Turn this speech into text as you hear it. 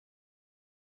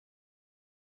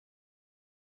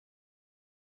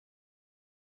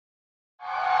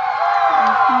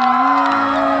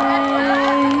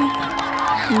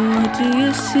do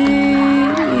you see?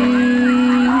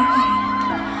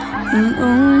 An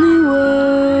only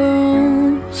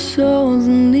world, souls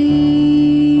in need.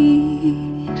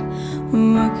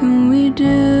 What can we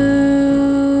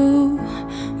do?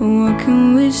 What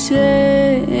can we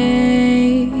say?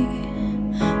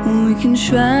 We can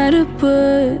try to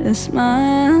put a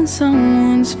smile on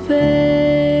someone's face.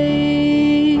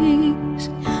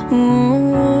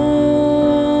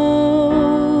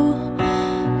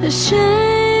 The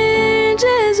change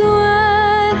is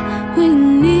what we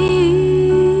need.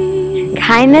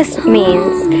 Kindness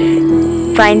means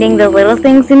finding the little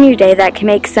things in your day that can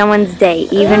make someone's day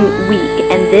even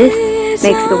weak, and this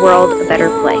makes the world a better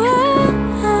place.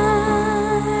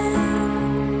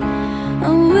 I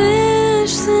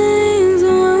wish things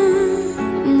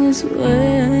weren't this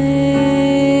way,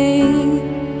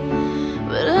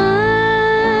 but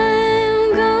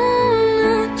I'm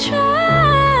gonna try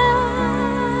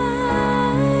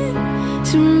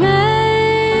to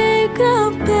make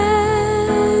a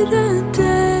better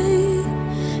day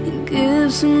and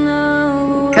give some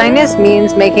love. Kindness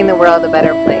means making the world a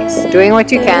better place, doing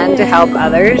what you can to help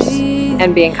others,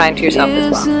 and being kind to yourself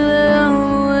as well.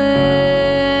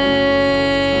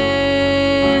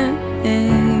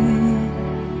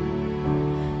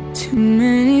 Too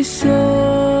many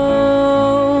souls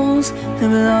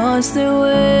have lost their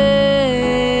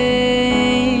way,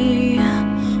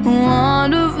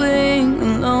 wandering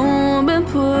alone, been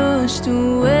pushed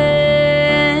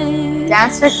away.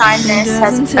 Dance for Kindness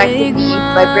has affected me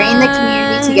by bringing the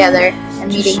community together and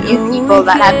meeting new people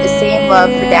that have the same love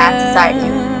for dance as I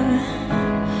do.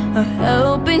 A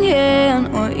helping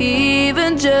hand, or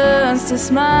even just a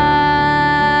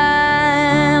smile.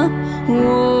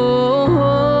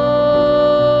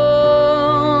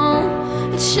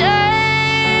 A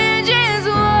change is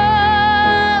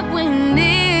what we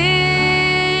need.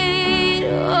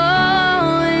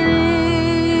 Oh, we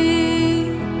need.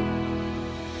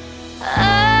 I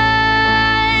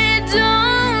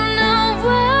don't know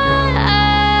why.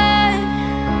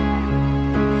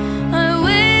 I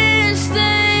wish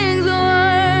things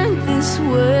weren't this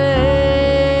way,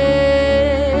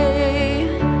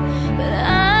 but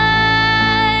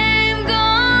I'm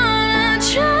gonna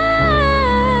try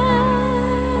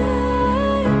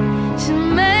to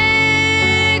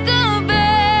make a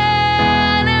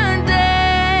better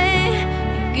day.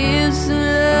 Give some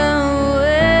love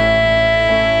away.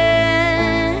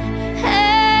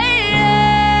 Hey,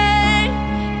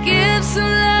 give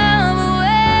some love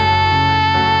away.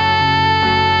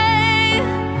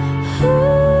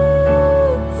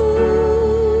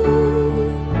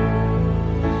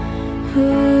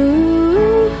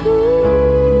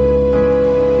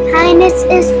 Kindness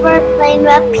is for playing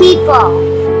with people.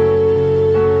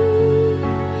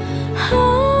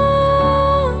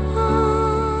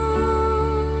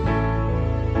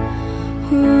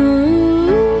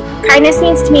 Kindness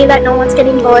means to me that no one's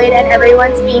getting bullied and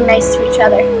everyone's being nice to each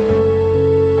other.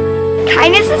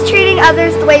 Kindness is treating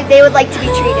others the way they would like to be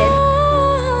treated.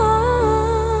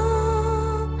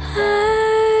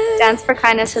 Dance for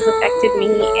Kindness has affected me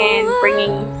in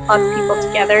bringing lots of people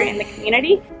together in the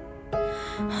community.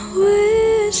 I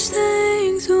wish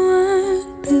things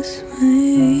weren't this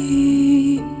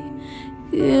way.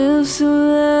 Give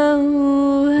some love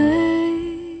away.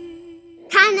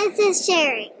 Kindness is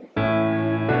sharing.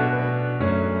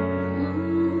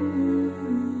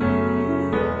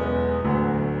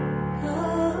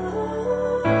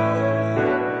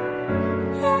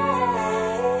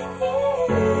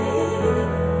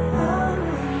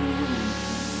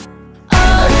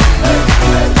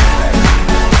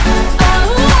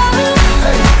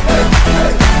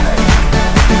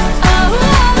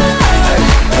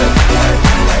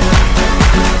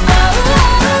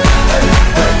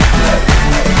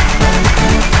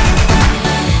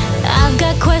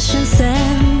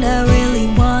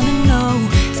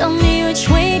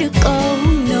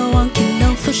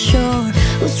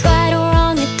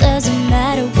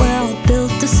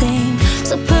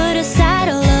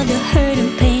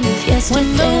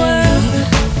 When the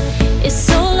world is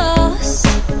so lost,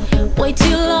 way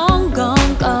too long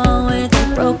gone with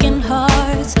our broken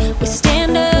hearts, we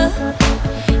stand up,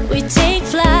 we take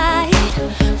flight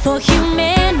for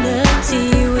humanity,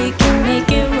 we can make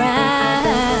it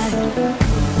right.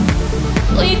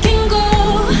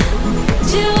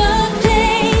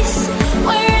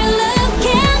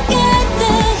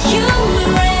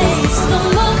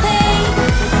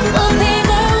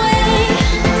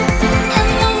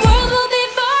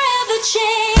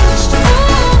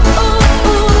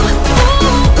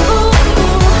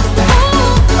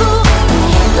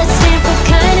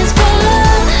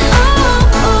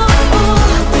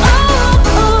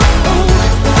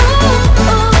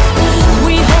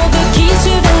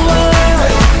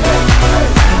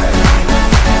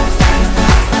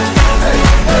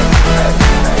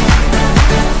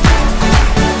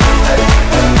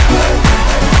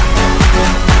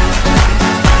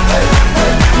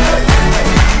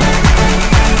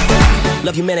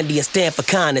 love humanity and stand for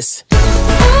kindness.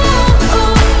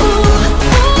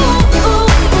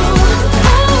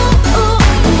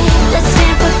 Let's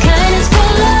stand for kindness, for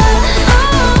love.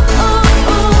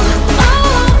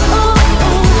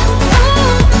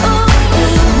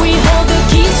 We hold the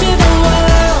keys to the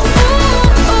world.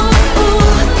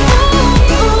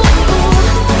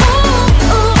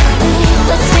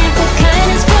 Let's stand for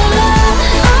kindness, for love.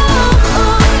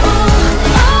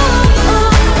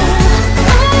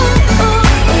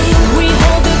 We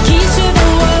hold the keys to the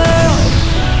world.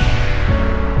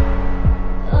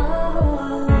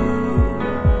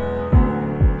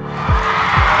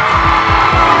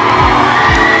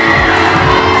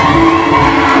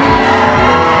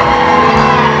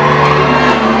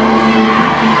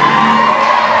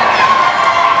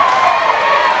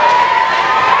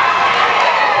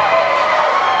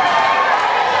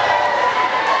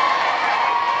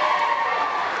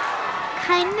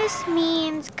 Kindness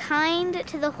means kind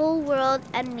to the whole world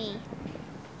and me.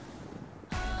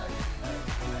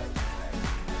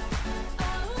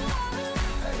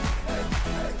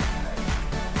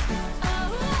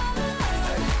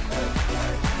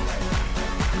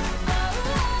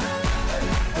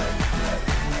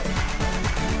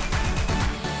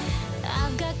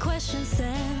 I've got questions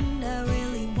and I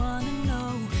really wanna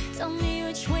know. Tell me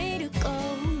which way to go.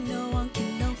 No one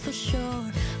can know for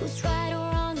sure. Who's right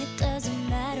or wrong, it doesn't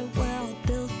matter. We're all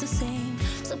built the same.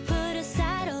 So put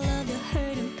aside all of the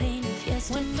hurt and pain of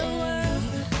yesterday. When the world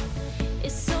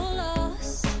is so